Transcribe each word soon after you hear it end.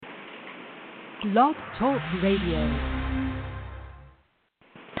Blog Talk Radio.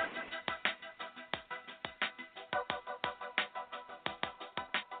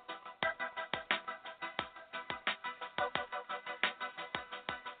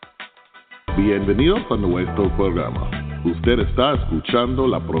 Bienvenidos a nuestro programa. Usted está escuchando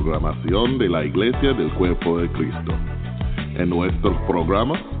la programación de la Iglesia del Cuerpo de Cristo. En nuestros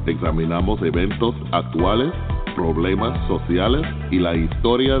programas examinamos eventos actuales, problemas sociales y la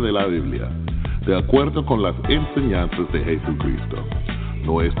historia de la Biblia, de acuerdo con las enseñanzas de Jesucristo.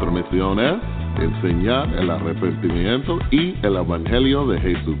 Nuestra misión es enseñar el arrepentimiento y el Evangelio de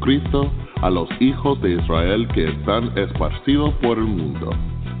Jesucristo a los hijos de Israel que están esparcidos por el mundo.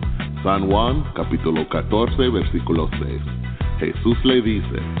 San Juan, capítulo 14, versículo 6. Jesús le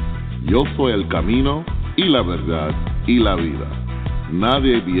dice: Yo soy el camino y la verdad y la vida.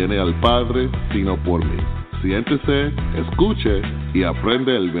 Nadie viene al Padre sino por mí. Siéntese, escuche y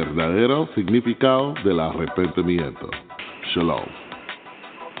aprende el verdadero significado del arrepentimiento. Shalom.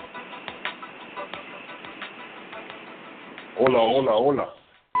 Hola.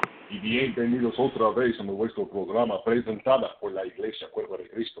 Y bienvenidos otra vez a nuestro programa presentado por la Iglesia Cuerpo de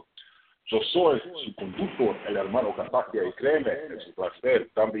Cristo. Yo soy su conductor, el hermano Casaquia, y créeme, es un placer,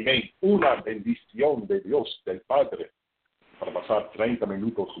 también una bendición de Dios, del Padre, para pasar 30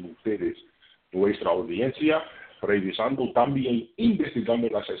 minutos con ustedes, nuestra audiencia, revisando también, investigando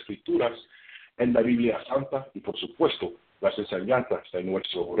las Escrituras en la Biblia Santa y, por supuesto, las enseñanzas de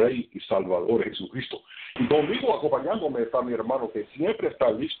nuestro Rey y Salvador Jesucristo. Y conmigo acompañándome está mi hermano que siempre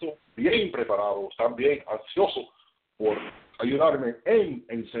está listo, bien preparado, también ansioso por ayudarme en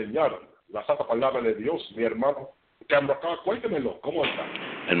enseñar la santa palabra de Dios, mi hermano. Cuéntemelo, ¿cómo está?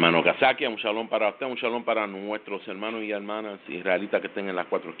 Hermano Casaquia, un shalom para usted, un shalom para nuestros hermanos y hermanas israelitas que estén en las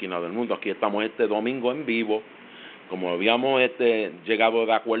cuatro esquinas del mundo. Aquí estamos este domingo en vivo, como habíamos llegado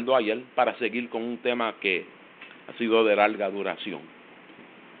de acuerdo ayer, para seguir con un tema que ha sido de larga duración.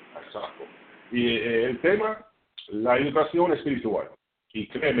 Exacto. Y el tema, la educación espiritual. Y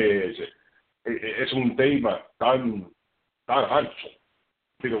créeme, es un tema tan ancho,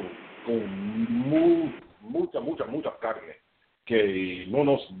 pero con mucha carne, que no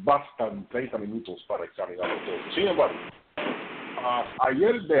nos bastan 30 minutos para examinarlo todo. Sin embargo,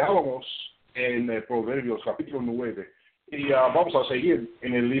 ayer dejábamos en Proverbios capítulo 9, y vamos a seguir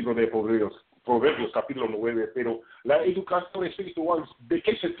en el libro de Proverbios capítulo 9, pero la educación espiritual, ¿de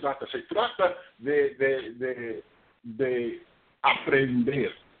qué se trata? Se trata de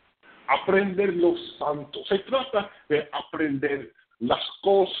aprender los santos. Se trata de aprender las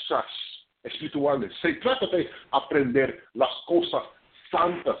cosas espirituales. Se trata de aprender las cosas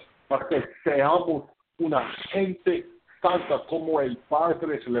santas para que seamos una gente santa como el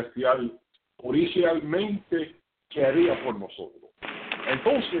Padre Celestial originalmente quería por nosotros.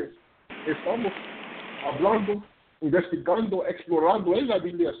 Entonces, estamos hablando, investigando, explorando en la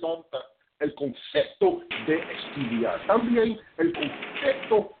Biblia Santa el concepto de estudiar, también el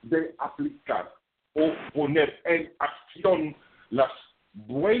concepto de aplicar o poner en acción las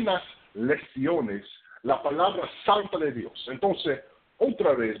buenas lecciones, la palabra santa de Dios. Entonces,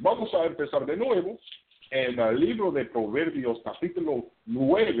 otra vez, vamos a empezar de nuevo en el libro de Proverbios capítulo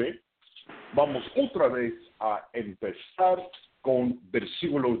 9. Vamos otra vez a empezar con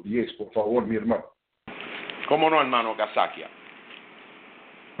versículo 10, por favor, mi hermano. ¿Cómo no, hermano Casaquia?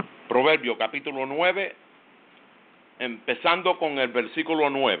 Proverbio capítulo 9, empezando con el versículo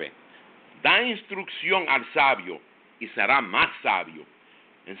 9. Da instrucción al sabio y será más sabio.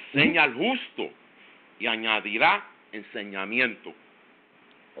 Enseña al justo y añadirá enseñamiento.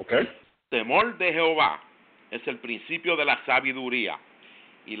 Okay. Temor de Jehová es el principio de la sabiduría,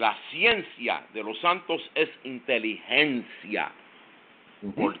 y la ciencia de los santos es inteligencia.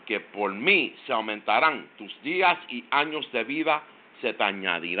 Porque por mí se aumentarán tus días y años de vida se te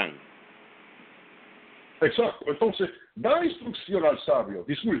añadirán. Exacto. Entonces, da instrucción al sabio.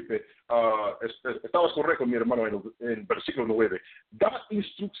 Disculpe, estabas correcto, mi hermano, en versículo 9. Da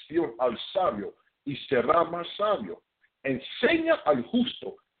instrucción al sabio y será más sabio. Enseña al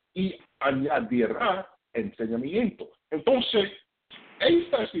justo y añadirá enseñamiento. Entonces,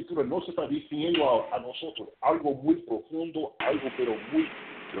 esta escritura nos está diciendo a nosotros algo muy profundo, algo pero muy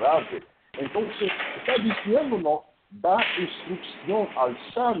grave. Entonces, está diciéndonos, da instrucción al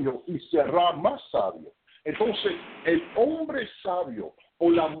sabio y será más sabio. Entonces, el hombre sabio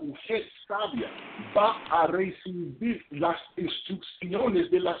o la mujer sabia va a recibir las instrucciones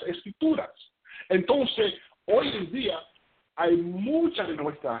de las escrituras. Entonces, hoy en día hay mucha de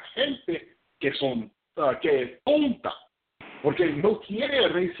nuestra gente que es tonta, porque no quiere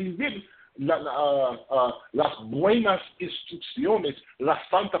recibir las buenas instrucciones, la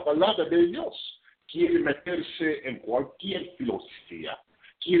santa palabra de Dios. Quiere meterse en cualquier filosofía,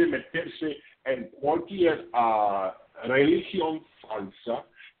 quiere meterse en cualquier religión falsa,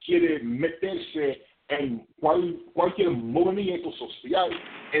 quiere meterse en cualquier movimiento social,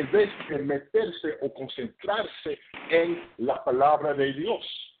 en vez de meterse o concentrarse en la palabra de Dios.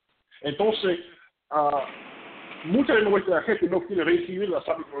 Entonces, mucha de nuestra gente no quiere recibir la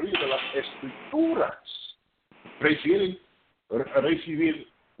sabiduría de las Escrituras, prefieren recibir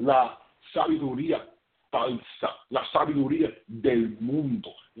la sabiduría falsa, la sabiduría del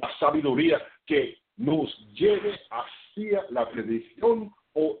mundo, la sabiduría que nos lleve hacia la perdición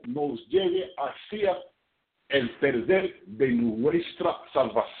o nos lleve hacia el perder de nuestra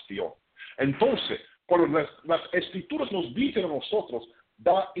salvación. Entonces, cuando las Escrituras nos dicen a nosotros,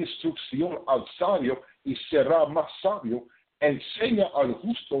 da instrucción al sabio y será más sabio, enseña al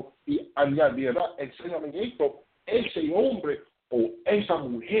justo y añadirá enseñamiento, ese hombre o esa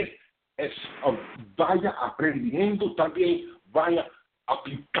mujer vaya aprendiendo también, vaya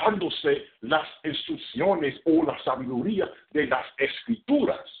aplicándose las instrucciones o la sabiduría de las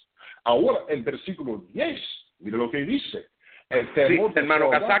Escrituras. Ahora, el versículo 10, mira lo que dice. Sí, hermano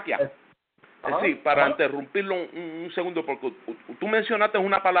Casaquia. Sí, para interrumpirlo un segundo, porque tú mencionaste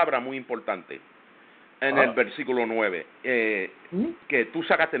una palabra muy importante en el versículo 9, que tú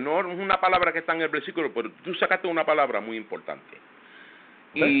sacaste, no es una palabra que está en el versículo, pero tú sacaste una palabra muy importante.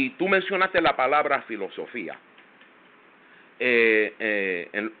 Y tú mencionaste la palabra filosofía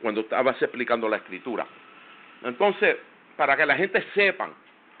cuando estabas explicando la Escritura. Entonces, para que la gente sepan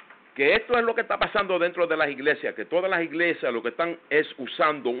que esto es lo que está pasando dentro de las iglesias, que todas las iglesias lo que están es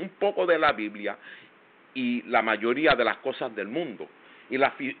usando un poco de la Biblia y la mayoría de las cosas del mundo. Y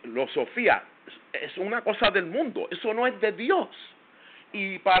la filosofía es una cosa del mundo, eso no es de Dios.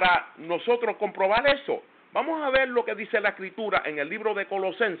 Y para nosotros comprobar eso, vamos a ver lo que dice la Escritura en el libro de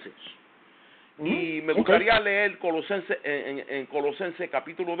Colosenses. Y me gustaría leer Colosenses, en Colosenses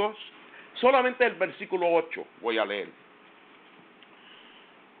capítulo 2, solamente el versículo 8 voy a leer.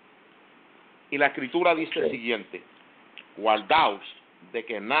 Y la Escritura dice el siguiente: guardaos de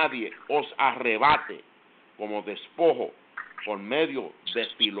que nadie os arrebate como despojo por medio de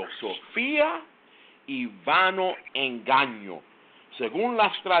filosofía y vano engaño, según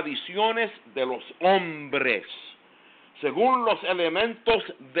las tradiciones de los hombres, según los elementos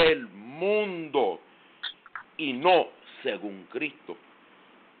del mundo, y no según Cristo.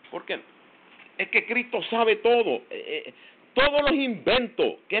 Porque es que Cristo sabe todo. Todos los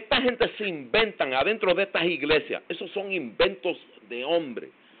inventos que esta gente se inventan adentro de estas iglesias, esos son inventos de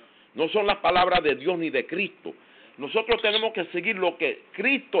hombre. No son las palabras de Dios ni de Cristo. Nosotros tenemos que seguir lo que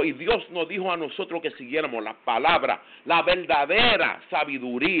Cristo y Dios nos dijo a nosotros que siguiéramos, la palabra, la verdadera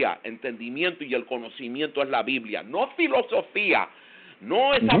sabiduría, entendimiento y el conocimiento es la Biblia, no filosofía,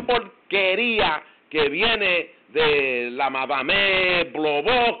 no esa porquería que viene de la Madame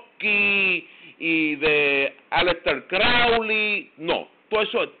Blavatsky y de Aleister Crowley. No, todo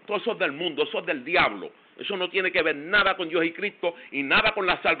eso es del mundo, eso es del diablo. Eso no tiene que ver nada con Dios y Cristo y nada con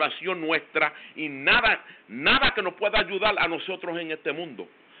la salvación nuestra y nada que nos pueda ayudar a nosotros en este mundo,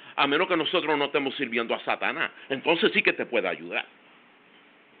 a menos que nosotros no estemos sirviendo a Satanás. Entonces sí que te puede ayudar.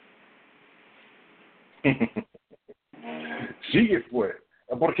 Sigue pues,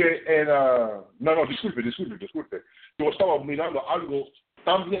 porque no, disculpe. Yo estaba mirando algo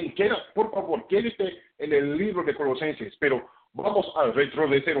también que era, por favor, quédate en el libro de Colosenses, pero vamos a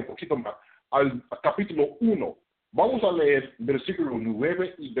retroceder un poquito más al capítulo 1. Vamos a leer versículo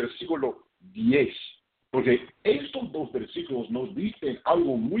 9 y versículo 10, porque estos dos versículos nos dicen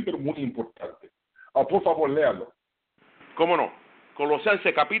algo muy, pero muy importante. Por favor, léalo. ¿Cómo no?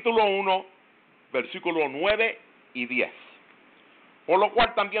 Colosenses capítulo 1, versículo 9 y 10. Por lo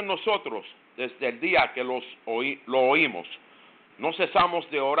cual también nosotros, desde el día que lo oímos, no cesamos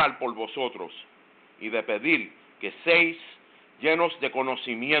de orar por vosotros y de pedir que seáis llenos de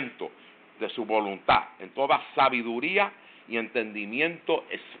conocimiento de su voluntad, en toda sabiduría y entendimiento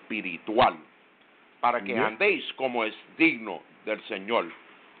espiritual, para que andéis como es digno del Señor,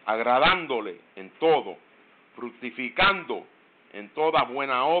 agradándole en todo, fructificando en toda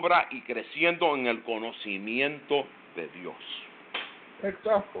buena obra y creciendo en el conocimiento de Dios.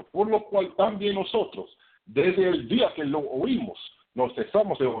 Exacto, por lo cual también nosotros, desde el día que lo oímos, nos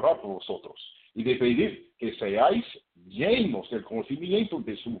cesamos de orar por vosotros y de pedir que seáis llenos del conocimiento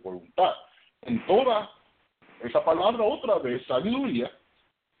de su voluntad, en toda esa palabra otra vez, sabiduría,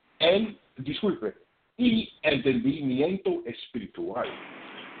 y entendimiento espiritual.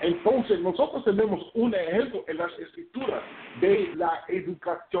 Entonces, nosotros tenemos un ejemplo en las escrituras de la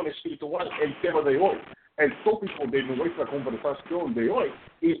educación espiritual, el tema de hoy, el tópico de nuestra conversación de hoy.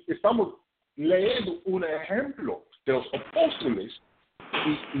 Y estamos leyendo un ejemplo de los apóstoles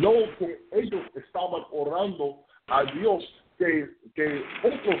y lo que ellos estaban orando a Dios, que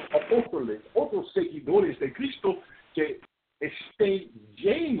otros apóstoles, otros seguidores de Cristo, que estén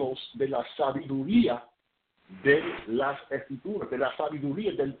llenos de la sabiduría de las escrituras, de la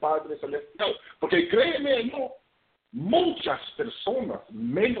sabiduría del Padre Celestial. Porque créeme, no, muchas personas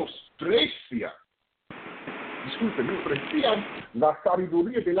menosprecian la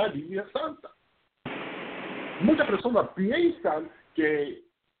sabiduría de la Biblia Santa. Muchas personas piensan que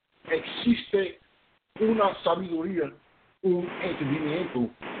existe una sabiduría, un entendimiento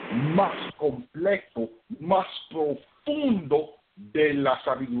más complejo, más profundo de la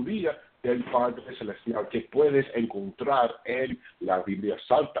sabiduría del Padre Celestial que puedes encontrar en la Biblia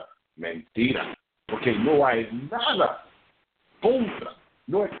Santa. Mentira, porque no hay nada contra,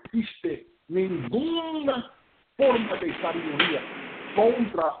 no existe ninguna forma de sabiduría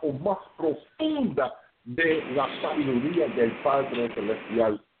contra o más profunda de la sabiduría del Padre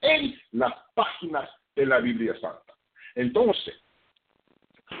Celestial en las páginas de la Biblia Santa. Entonces,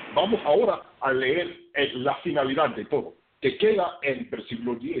 vamos ahora a leer la finalidad de todo, que queda en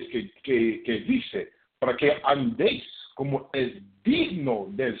versículo 10, que dice, para que andéis como es digno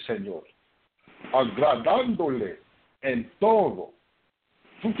del Señor, agradándole en todo,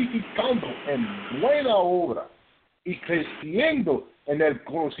 fructificando en buena obra y creciendo en el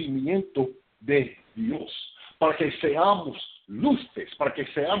conocimiento de Dios, para que seamos luces, para que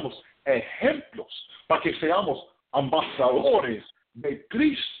seamos ejemplos, para que seamos ambasadores de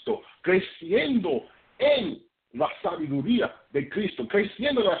Cristo, creciendo en la sabiduría de Cristo,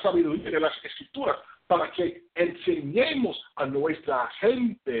 creciendo en la sabiduría de las Escrituras, para que enseñemos a nuestra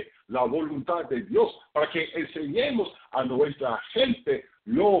gente la voluntad de Dios, para que enseñemos a nuestra gente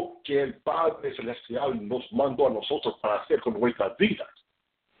lo que el Padre Celestial nos mandó a nosotros para hacer con nuestras vidas.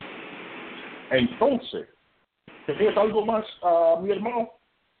 Entonces, ¿tienes algo más, mi hermano?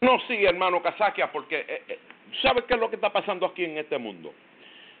 No, sí, hermano Casaquia, porque ¿sabes qué es lo que está pasando aquí en este mundo?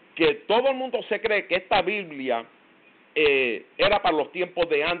 Que todo el mundo se cree que esta Biblia era para los tiempos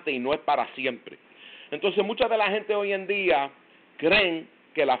de antes y no es para siempre. Entonces, mucha de la gente hoy en día creen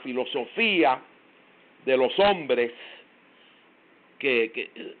que la filosofía de los hombres, de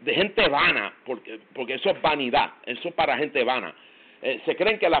gente vana, porque eso es vanidad, eso es para gente vana. Se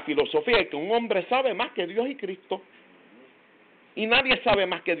creen que la filosofía es que un hombre sabe más que Dios y Cristo. Y nadie sabe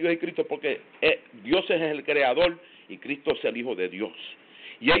más que Dios y Cristo, porque Dios es el creador y Cristo es el Hijo de Dios.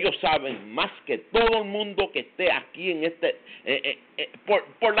 Y ellos saben más que todo el mundo que esté aquí en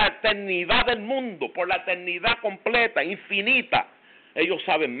por la eternidad del mundo, por la eternidad completa, infinita. Ellos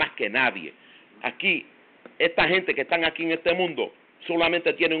saben más que nadie. Aquí, esta gente que están aquí en este mundo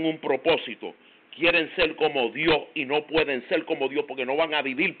solamente tienen un propósito. Quieren ser como Dios y no pueden ser como Dios porque no van a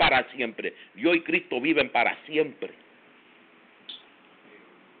vivir para siempre. Dios y Cristo viven para siempre.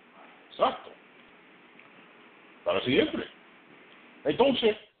 Exacto. Para siempre.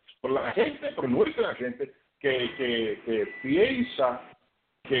 Entonces, por nuestra gente que piensa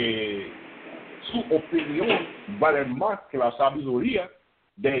que su opinión vale más que la sabiduría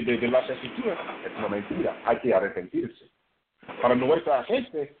de las Escrituras, es una mentira. Hay que arrepentirse. Para nuestra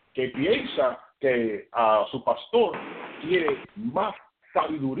gente que piensa que su pastor tiene más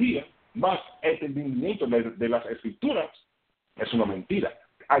sabiduría, más entendimiento de las Escrituras, es una mentira.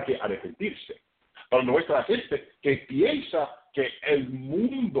 Hay que arrepentirse. Para nuestra gente que piensa que el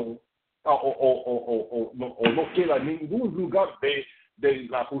mundo no queda ningún lugar de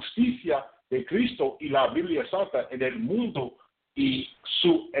la justicia de Cristo y la Biblia Santa en el mundo y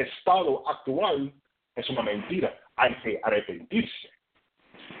su estado actual, es una mentira. Hay que arrepentirse.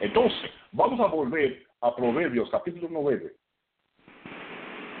 Entonces, vamos a volver a Proverbios capítulo 9.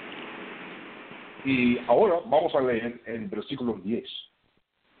 Y ahora vamos a leer en versículo 10.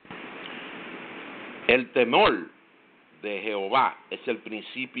 El temor de Jehová es el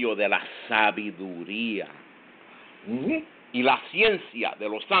principio de la sabiduría. Uh-huh. Y la ciencia de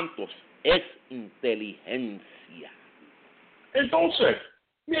los santos es inteligencia. Entonces,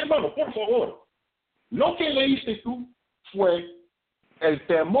 mi hermano, por favor, lo que leíste tú fue: el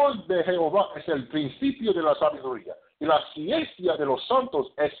temor de Jehová es el principio de la sabiduría y la ciencia de los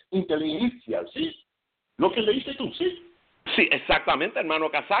santos es inteligencia, ¿sí? Lo que leíste tú, ¿sí? Sí, exactamente, hermano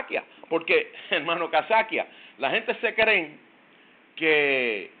Casaquia. Porque, hermano Casaquia, la gente se cree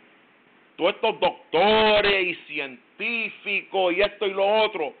que todos estos doctores y científicos y esto y lo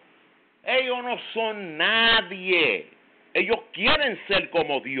otro, ellos no son nadie. Ellos quieren ser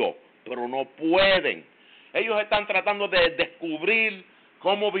como Dios, pero no pueden. Ellos están tratando de descubrir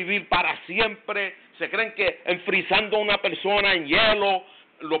cómo vivir para siempre. Se creen que enfrizando a una persona en hielo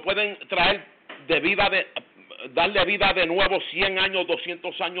lo pueden traer darle vida de nuevo 100 años,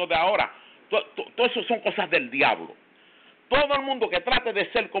 200 años de ahora. Todo eso son cosas del diablo. Todo el mundo que trate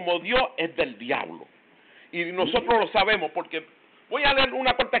de ser como Dios es del diablo. Y nosotros lo sabemos porque voy a leer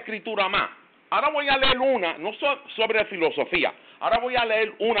una corta escritura más. Ahora voy a leer una, no sobre filosofía, ahora voy a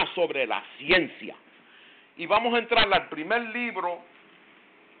leer una sobre la ciencia. Y vamos a entrar al primer libro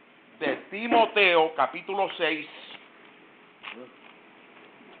de Timoteo, capítulo 6.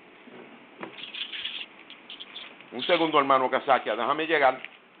 Un segundo, hermano Casaquia, déjame llegar.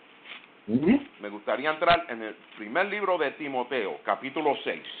 Me gustaría entrar en el primer libro de Timoteo, capítulo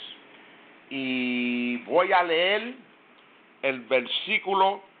 6. Y voy a leer el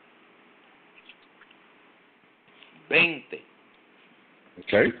versículo 20.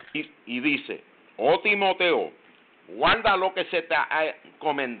 Okay. Y dice, oh Timoteo, guarda lo que se te ha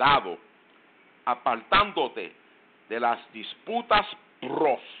encomendado, apartándote de las disputas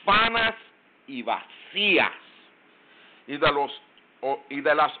profanas y vacías, y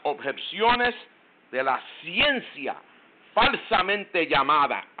de las objeciones de la ciencia falsamente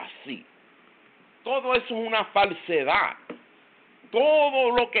llamada así. Todo eso es una falsedad.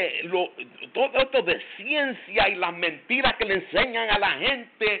 Todo esto de ciencia y las mentiras que le enseñan a la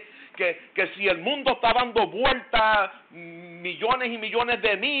gente, que si el mundo está dando vueltas millones y millones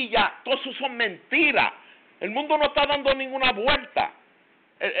de millas, todo eso son mentiras. El mundo no está dando ninguna vuelta.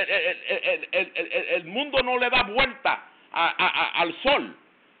 El mundo no le da vuelta al sol.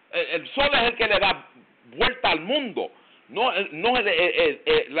 El sol es el que le da vuelta al mundo, no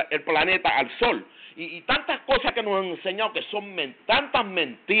el planeta al sol. Y tantas cosas que nos han enseñado que son tantas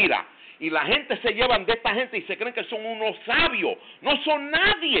mentiras. Y la gente se llevan de esta gente y se creen que son unos sabios. No son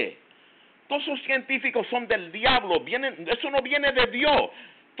nadie. Todos esos científicos son del diablo. Eso no viene de Dios.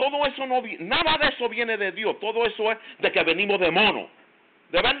 Todo eso nada de eso viene de Dios. Todo eso es de que venimos de mono.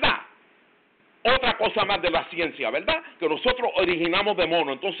 De verdad. Otra cosa más de la ciencia, ¿verdad? Que nosotros originamos de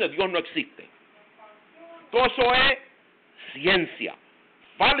mono. Entonces Dios no existe. Todo eso es ciencia.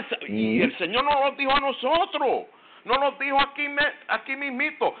 Falsa. Y el Señor no nos dijo a nosotros. No nos dijo aquí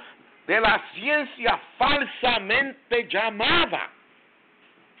mismito. De la ciencia falsamente llamada.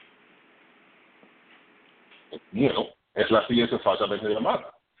 Bueno, es la ciencia falsamente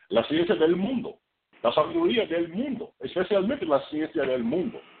llamada. La ciencia del mundo. La sabiduría del mundo. Especialmente la ciencia del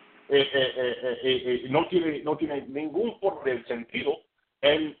mundo. No tiene ningún orden sentido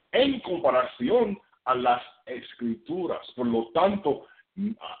en comparación a las escrituras. Por lo tanto,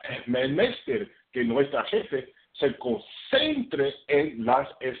 es menester que nuestra gente se concentre en las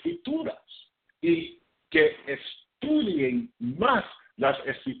escrituras y que estudien más las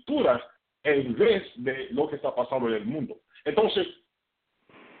escrituras en vez de lo que está pasando en el mundo. Entonces,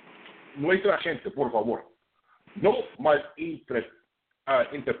 nuestra gente, por favor, no malinterprete.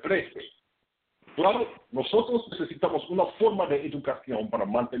 Claro, nosotros necesitamos una forma de educación para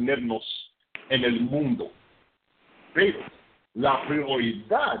mantenernos en el mundo, pero la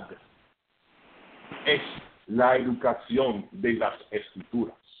prioridad es la educación de las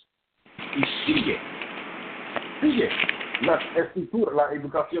escrituras. Y sigue las escrituras, la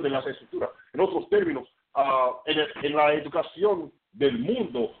educación de las escrituras. En otros términos, en la educación del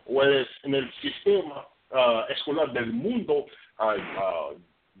mundo o en el sistema escolar del mundo,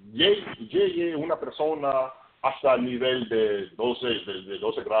 llegue una persona hasta el nivel de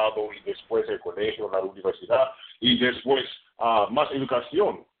 12 grados y después el colegio, la universidad y después más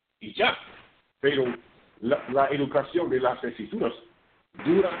educación y ya. Pero la educación de las escrituras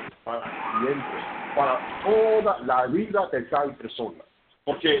dura para siempre, para toda la vida de tal persona.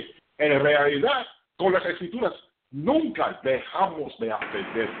 Porque en realidad con las escrituras nunca dejamos de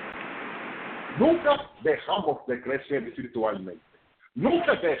aprender. Nunca dejamos de crecer espiritualmente.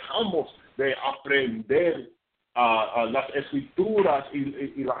 Nunca dejamos de aprender las escrituras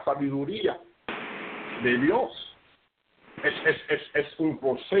y la sabiduría de Dios. Es un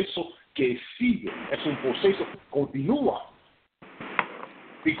proceso que sigue, es un proceso que continúa.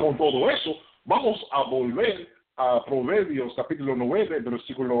 Y con todo eso, vamos a volver a Proverbios capítulo 9,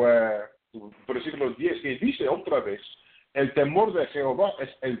 versículo 10, que dice otra vez, el temor de Jehová es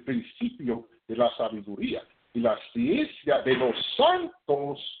el principio de la sabiduría, y la ciencia de los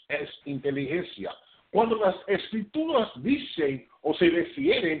santos es inteligencia. Cuando las escrituras dicen o se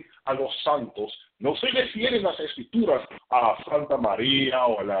refieren a los santos, no se refieren las escrituras a Santa María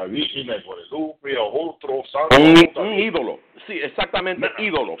o a la Virgen de Guadalupe o otros santos. Un ídolo. Sí, exactamente,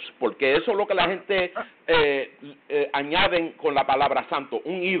 ídolos, porque eso es lo que la gente añaden con la palabra santo,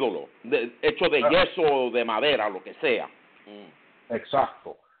 un ídolo, hecho de yeso o de madera, lo que sea.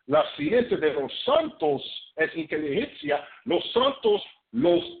 Exacto. La ciencia de los santos es inteligencia. Los santos,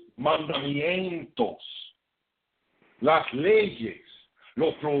 los mandamientos, las leyes,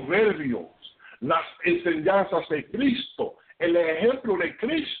 los proverbios, las enseñanzas de Cristo, el ejemplo de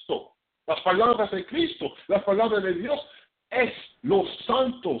Cristo, las palabras de Cristo, las palabras de Dios, es los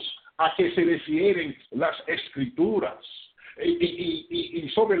santos a que se refieren las escrituras. Y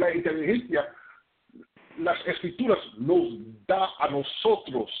sobre la inteligencia, las escrituras nos dan a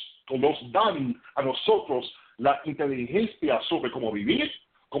nosotros la inteligencia sobre cómo vivir,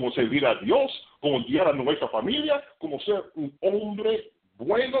 cómo servir a Dios, cómo guiar a nuestra familia, cómo ser un hombre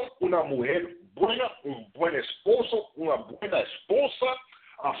bueno, una mujer buena, un buen esposo, una buena esposa,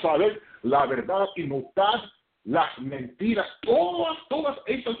 a saber la verdad y notar las mentiras. Todas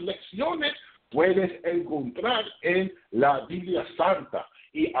esas lecciones puedes encontrar en la Biblia Santa.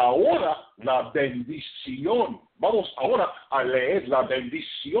 Y ahora la bendición, vamos ahora a leer la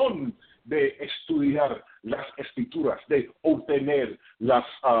bendición de estudiar las escrituras, de obtener la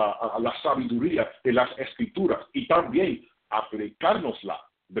sabiduría de las escrituras y también aplicárnosla.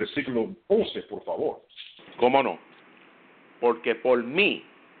 Versículo 11, por favor. ¿Cómo no? Porque por mí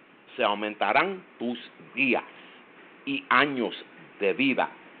se aumentarán tus días y años de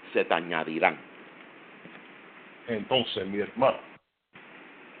vida se te añadirán. Entonces, mi hermano,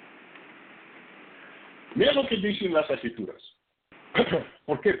 mira lo que dicen las escrituras.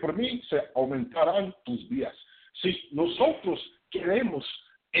 Porque por mí se aumentarán tus días. Si nosotros queremos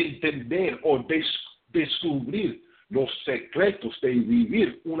entender o descubrir los secretos de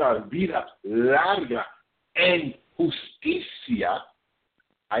vivir una vida larga en justicia,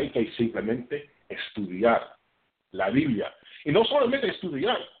 hay que simplemente estudiar la Biblia. Y no solamente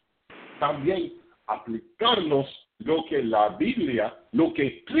estudiar, también aplicarnos lo que la Biblia, lo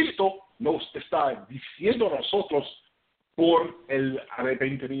que Cristo nos está diciendo a nosotros por el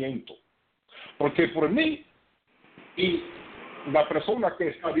arrepentimiento. Porque por mí y la persona que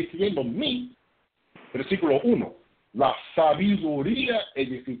está diciendo mí, versículo 1, la sabiduría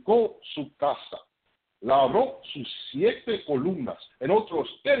edificó su casa, labró sus 7 columnas. En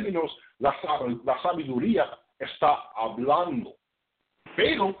otros términos, la sabiduría está hablando.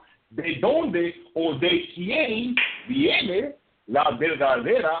 Pero, ¿de dónde o de quién viene la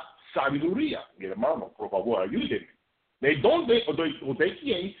verdadera sabiduría? Mi hermano, por favor, ayúdenme. ¿De dónde o de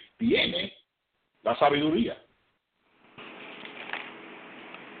quién viene la sabiduría?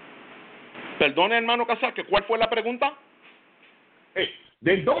 Perdone, hermano Casaque, ¿cuál fue la pregunta?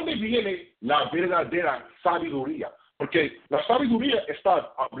 ¿De dónde viene la verdadera sabiduría? Porque la sabiduría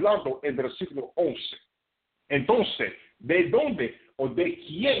está hablando en versículo 11. Entonces, ¿de dónde o de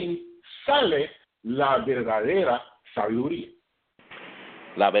quién sale la verdadera sabiduría?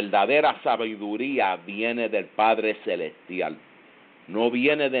 La verdadera sabiduría viene del Padre Celestial. No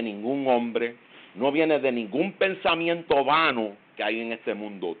viene de ningún hombre, no viene de ningún pensamiento vano que hay en este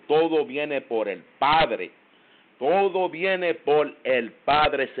mundo. Todo viene por el Padre. Todo viene por el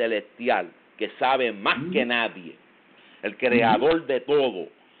Padre Celestial, que sabe más que nadie. El creador de todo,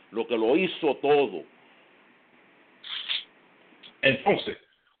 lo que lo hizo todo. Entonces,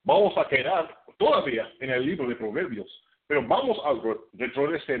 vamos a quedar todavía en el libro de Proverbios, pero vamos a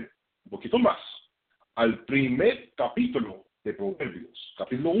retroceder un poquito más al primer capítulo de Proverbios,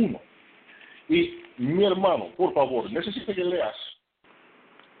 capítulo 1. Y mi hermano, por favor, necesito que leas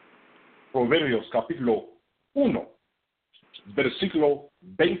Proverbios capítulo 1, versículo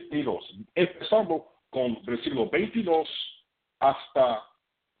 22, empezando con versículo 22 hasta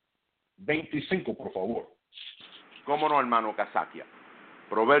 25, por favor. ¿Cómo no, hermano Casaquia?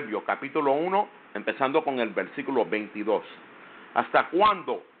 Proverbios capítulo 1, empezando con el versículo 22. ¿Hasta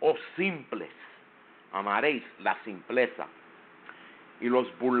cuándo, oh simples, amaréis la simpleza? Y los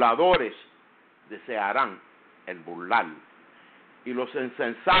burladores desearán el burlar. Y los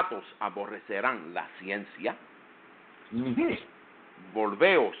insensatos aborrecerán la ciencia.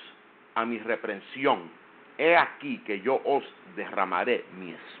 Volveos a mi reprensión. He aquí que yo os derramaré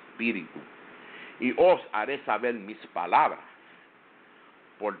mi espíritu y os haré saber mis palabras.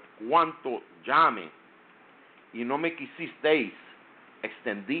 Por cuanto llame y no me quisisteis,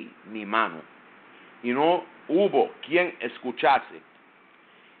 extendí mi mano y no hubo quien escuchase.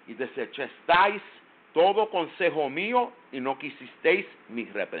 Y desechasteis todo consejo mío y no quisisteis mi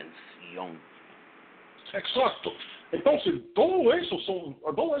reprensión. Exacto. Entonces, todo eso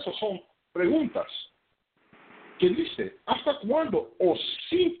son preguntas. ¿Qué dice? ¿Hasta cuándo, os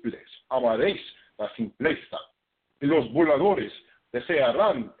simples, amaréis la simpleza? los burladores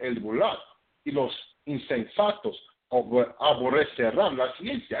desearán el burlar y los insensatos aborrecerán la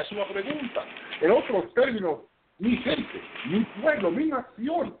ciencia. Es una pregunta. En otros términos, mi gente, mi pueblo, mi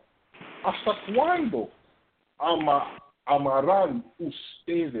nación, ¿hasta cuándo amarán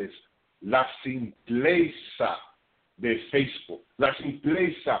ustedes la simpleza de Facebook, la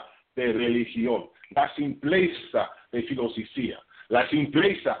simpleza de religión, la simpleza de filosofía, la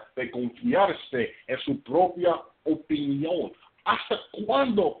simpleza de confiarse en su propia opinión? ¿Hasta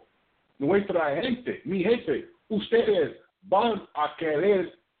cuándo nuestra gente, mi gente, ustedes van a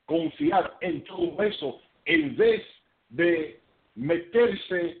querer confiar en todo eso en vez de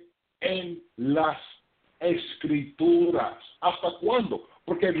meterse en las escrituras? ¿Hasta cuándo?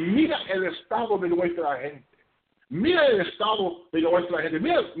 Porque mira el estado de nuestra gente. Mira el estado de nuestra gente.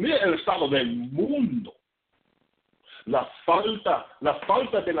 Mira el estado del mundo. La falta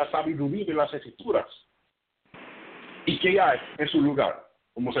de la sabiduría de las escrituras. ¿Y qué hay en su lugar?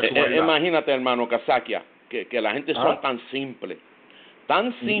 Imagínate, hermano Casaquia, que la gente son tan simple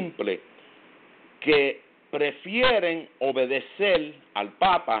que prefieren obedecer al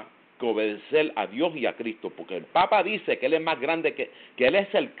Papa que obedecer a Dios y a Cristo, porque el Papa dice que Él es más grande, que Él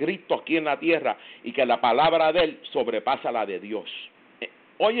es el Cristo aquí en la tierra y que la palabra de Él sobrepasa la de Dios.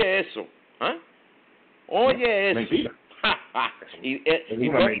 Oye eso, Oye eso. Mentira.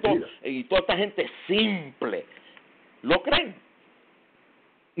 y toda esta gente simple, ¿lo creen?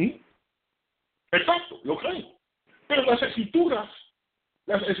 Exacto, lo creen. Pero las escrituras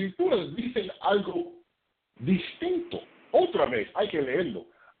dicen algo distinto. Otra vez, hay que leerlo.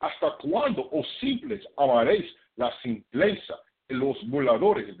 ¿Hasta cuándo, oh simples, amaréis la simpleza? Los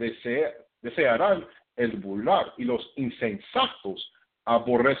burladores desearán el burlar y los insensatos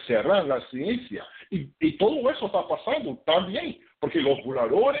aborrecerán la ciencia. Y todo eso está pasando también, porque los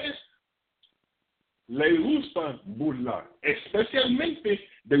burladores les gusta burlar, especialmente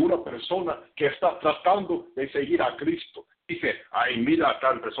de una persona que está tratando de seguir a Cristo. Dice, ay, mira a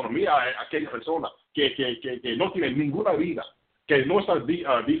tal persona, mira a aquella persona que no tiene ninguna vida, que no está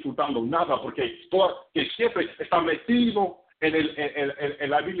disfrutando nada, que siempre está metido en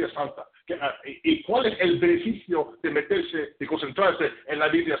la Biblia Santa. ¿Y cuál es el beneficio de meterse, de concentrarse en la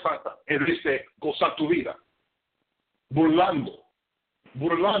Biblia Santa, en gozar tu vida? Burlando.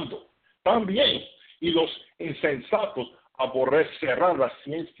 También. Y los insensatos aborrecerán la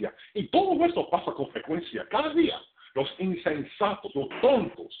ciencia. Y todo esto pasa con frecuencia, cada día. Los insensatos, los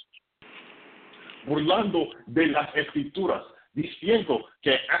tontos, burlando de las escrituras, diciendo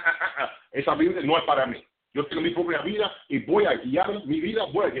que esa Biblia no es para mí. Yo tengo mi propia vida y voy a guiar mi vida,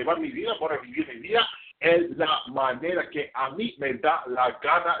 voy a llevar mi vida, voy a vivir mi vida en la manera que a mí me da la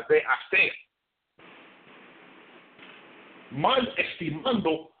gana de hacer. Mal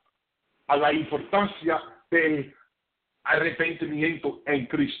estimando a la importancia del arrepentimiento en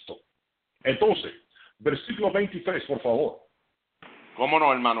Cristo. Entonces, versículo 23, por favor. ¿Cómo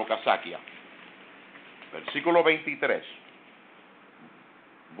no, hermano Casaquia? Versículo 23.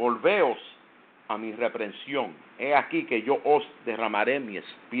 Volveos a mi reprensión. He aquí que yo os derramaré mi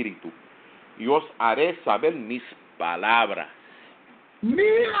espíritu y os haré saber mis palabras.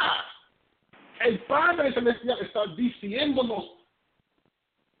 Mira, el Padre Celestial está diciéndonos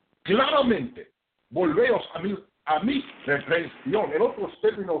claramente, volveos a mi reprensión. En otros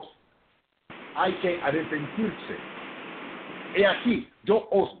términos, hay que arrepentirse. He aquí, yo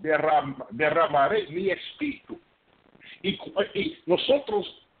os derramaré mi espíritu. Y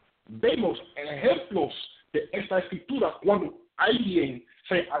nosotros vemos ejemplos de esta escritura cuando alguien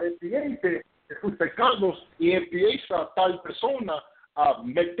se arrepiente de sus pecados y empieza tal persona a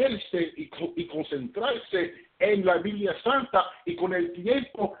meterse y concentrarse en la Biblia Santa, y con el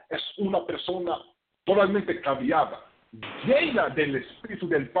tiempo es una persona totalmente cambiada, llena del Espíritu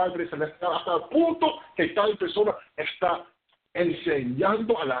del Padre Celestial, hasta el punto que tal persona está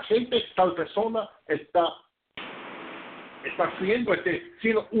enseñando a la gente, tal persona está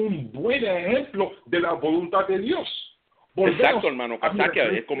siendo un buen ejemplo de la voluntad de Dios. Exacto, hermano Casaquia,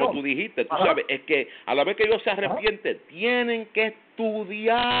 es como tú dijiste, tú sabes, es que a la vez que ellos se arrepienten, tienen que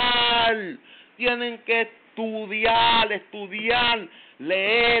estudiar,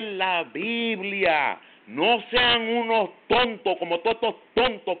 leer la Biblia. No sean unos tontos como todos estos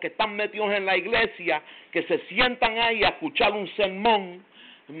tontos que están metidos en la iglesia, que se sientan ahí a escuchar un sermón,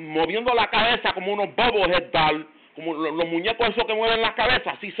 moviendo la cabeza como unos bobos, tal, como los muñecos esos que mueven la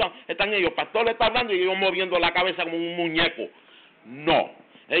cabeza, así están ellos. El pastor le está hablando y ellos moviendo la cabeza como un muñeco. No,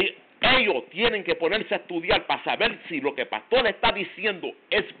 ellos tienen que ponerse a estudiar para saber si lo que el pastor le está diciendo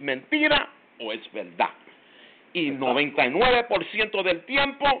es mentira o es verdad. Y 99% del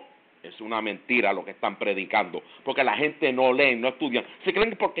tiempo Es una mentira lo que están predicando, porque la gente no lee, no estudia. Se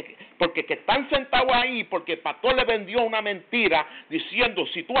creen porque que están sentados ahí, porque el pastor le vendió una mentira diciendo,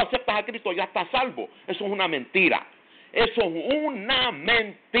 si tú aceptas a Cristo ya estás salvo. Eso es una mentira. Eso es una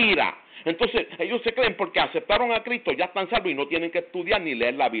mentira. Entonces, ellos se creen porque aceptaron a Cristo, ya están salvos y no tienen que estudiar ni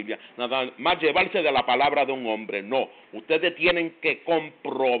leer la Biblia. Nada más llevarse de la palabra de un hombre. No, ustedes tienen que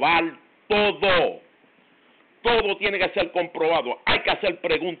comprobar todo. Todo tiene que ser comprobado. Hay que hacer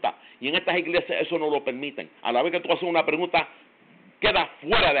preguntas. Y en estas iglesias eso no lo permiten. A la vez que tú haces una pregunta, quedas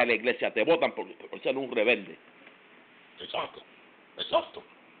fuera de la iglesia. Te votan por ser un rebelde. Exacto.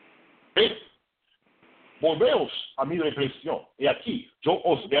 Pero, volveos a mi reflexión. Y aquí, yo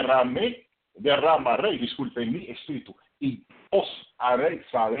os derramaré, disculpen, mi espíritu, y os haré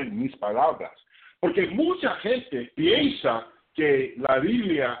saber mis palabras. Porque mucha gente piensa que la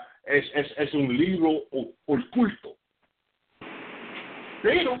Biblia es un libro oculto.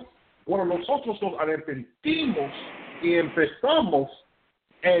 Pero cuando nosotros nos arrepentimos y empezamos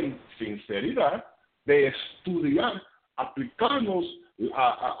en sinceridad de estudiar, aplicarnos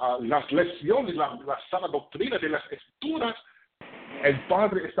a las lecciones, la sana doctrina de las Escrituras, el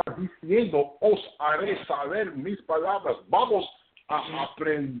Padre está diciendo, os haré saber mis palabras. Vamos a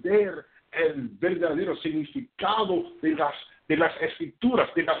aprender el verdadero significado de las Escrituras,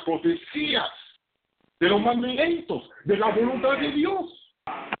 de las profecías, de los mandamientos, de la voluntad de Dios.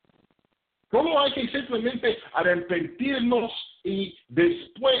 Solo hay que simplemente arrepentirnos y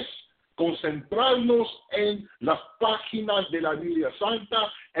después concentrarnos en las páginas de la Biblia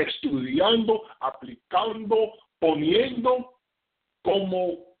Santa, estudiando, aplicando, poniendo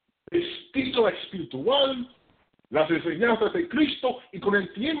como estilo espiritual las enseñanzas de Cristo, y con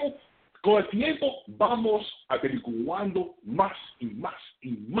el tiempo vamos averiguando más y más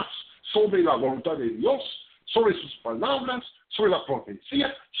y más sobre la voluntad de Dios, sobre sus palabras, sobre la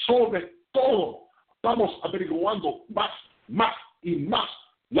profecía, sobre todo. Vamos averiguando más y más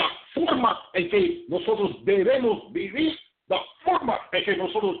la forma en que nosotros debemos vivir, la forma en que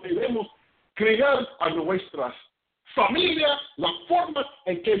nosotros debemos crear a nuestras familias, la forma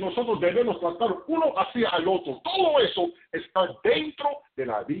en que nosotros debemos tratar uno hacia el otro. Todo eso está dentro de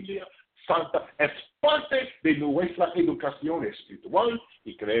la Biblia Santa, es parte de nuestra educación espiritual,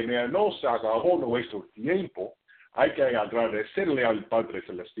 y créeme, no se acabó nuestro tiempo. Hay que agradecerle al Padre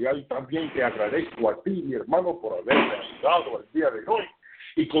Celestial. También te agradezco a ti, mi hermano, por haberme ayudado el día de hoy.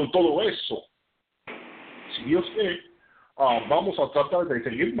 Y con todo eso, si Dios quiere, vamos a tratar de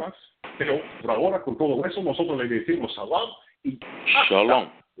seguir más. Pero por ahora, con todo eso, nosotros le decimos shalom y hasta Shalom.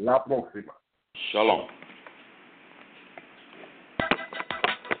 la próxima. Shalom.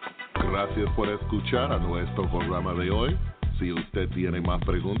 Gracias por escuchar a nuestro programa de hoy. Si usted tiene más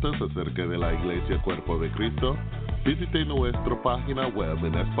preguntas acerca de la Iglesia Cuerpo de Cristo, visite nuestra página web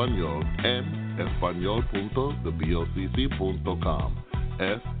en español en español.thebocc.com.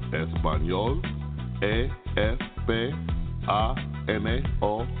 Es español,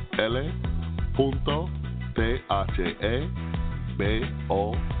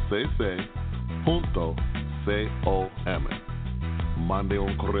 Mande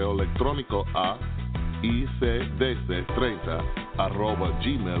un correo electrónico a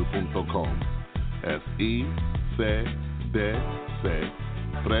icdc30@gmail.com. Es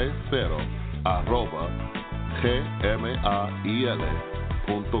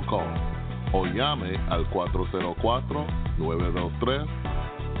icdc30@gmail.com, o llame al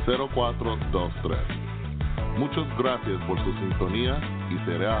 404-923-0423. Muchas gracias por su sintonía y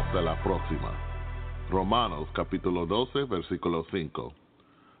será hasta la próxima. Romanos capítulo 12, versículo 5.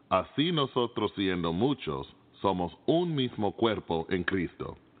 Así nosotros, siendo muchos, somos un mismo cuerpo en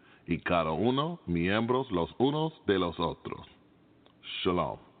Cristo, y cada uno miembros los unos de los otros.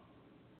 Shalom.